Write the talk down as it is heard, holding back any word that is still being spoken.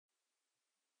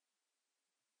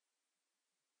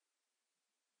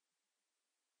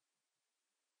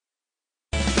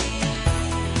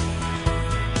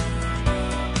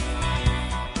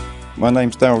My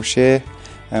name's Darryl Shear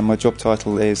and my job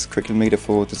title is Curriculum Leader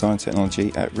for Design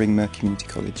Technology at Ringmer Community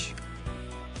College.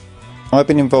 I've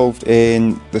been involved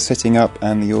in the setting up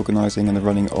and the organising and the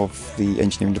running of the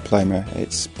Engineering Diploma.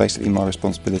 It's basically my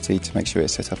responsibility to make sure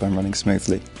it's set up and running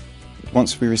smoothly.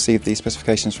 Once we received the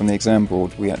specifications from the exam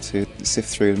board, we had to sift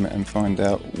through them and find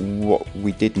out what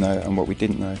we did know and what we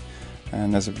didn't know.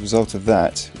 And as a result of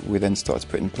that, we then started to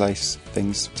put in place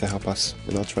things to help us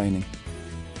with our training.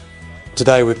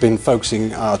 Today we've been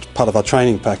focusing part of our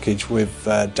training package with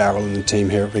Darryl and the team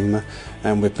here at Ringmer,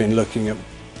 and we've been looking at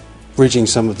bridging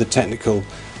some of the technical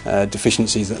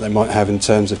deficiencies that they might have in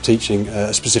terms of teaching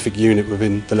a specific unit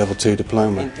within the Level 2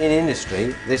 diploma. In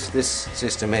industry, this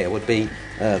system here would be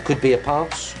could be a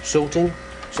parts sorting,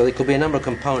 so there could be a number of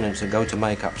components that go to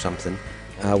make up something.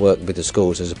 I work with the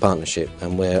schools as a partnership,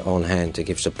 and we're on hand to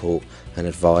give support and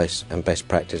advice and best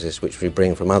practices which we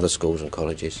bring from other schools and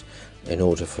colleges in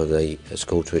order for the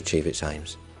school to achieve its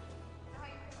aims.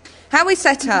 How we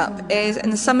set up is in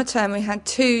the summer term we had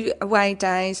 2 away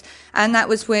days, and that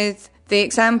was with the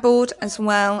exam board as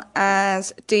well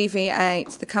as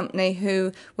DV8, the company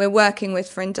who we're working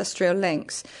with for industrial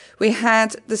links. We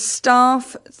had the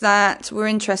staff that were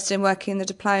interested in working in the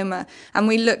diploma, and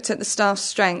we looked at the staff's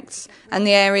strengths and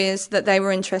the areas that they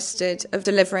were interested of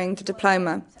delivering the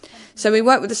diploma. So we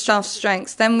worked with the staff's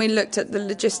strengths, then we looked at the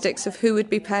logistics of who would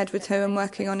be paired with who and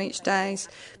working on each days,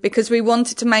 because we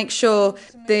wanted to make sure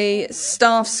the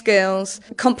staff skills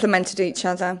complemented each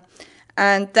other.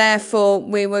 And therefore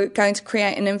we were going to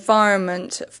create an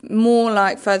environment more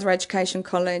like further education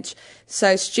college,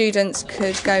 so students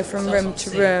could go from room to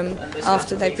room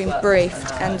after they've been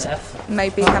briefed and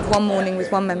maybe have one morning with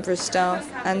one member of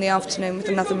staff and the afternoon with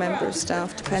another member of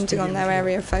staff, depending on their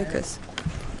area of focus.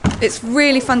 It's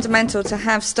really fundamental to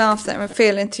have staff that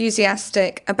feel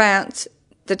enthusiastic about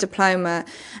the diploma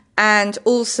and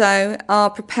also are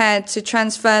prepared to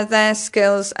transfer their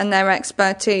skills and their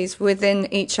expertise within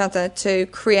each other to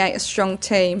create a strong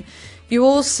team. You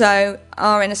also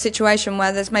are in a situation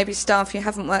where there's maybe staff you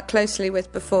haven't worked closely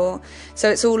with before,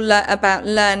 so it's all about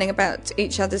learning about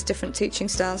each other's different teaching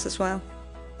styles as well.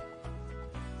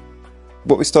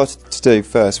 What we started to do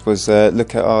first was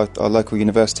look at our local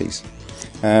universities.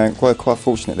 Quite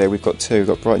fortunate there, we've got 2, we've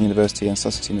got Brighton University and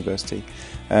Sussex University,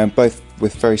 both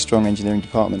with very strong engineering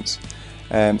departments.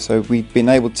 So we've been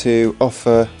able to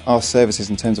offer our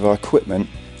services in terms of our equipment,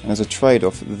 and as a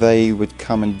trade-off they would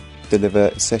come and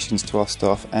deliver sessions to our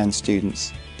staff and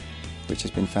students, which has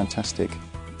been fantastic.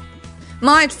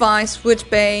 My advice would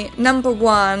be, number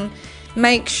 1,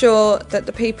 make sure that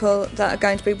the people that are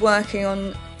going to be working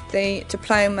on the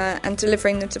diploma and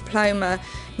delivering the diploma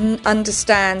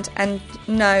understand and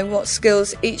know what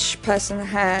skills each person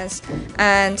has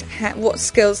and what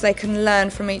skills they can learn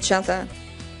from each other.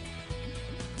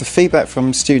 The feedback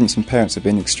from students and parents have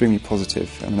been extremely positive.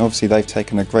 I mean, obviously they've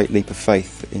taken a great leap of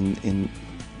faith in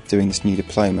doing this new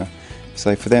diploma,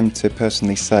 so for them to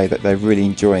personally say that they're really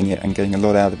enjoying it and getting a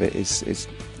lot out of it is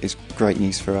great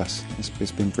news for us.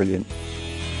 It's been brilliant.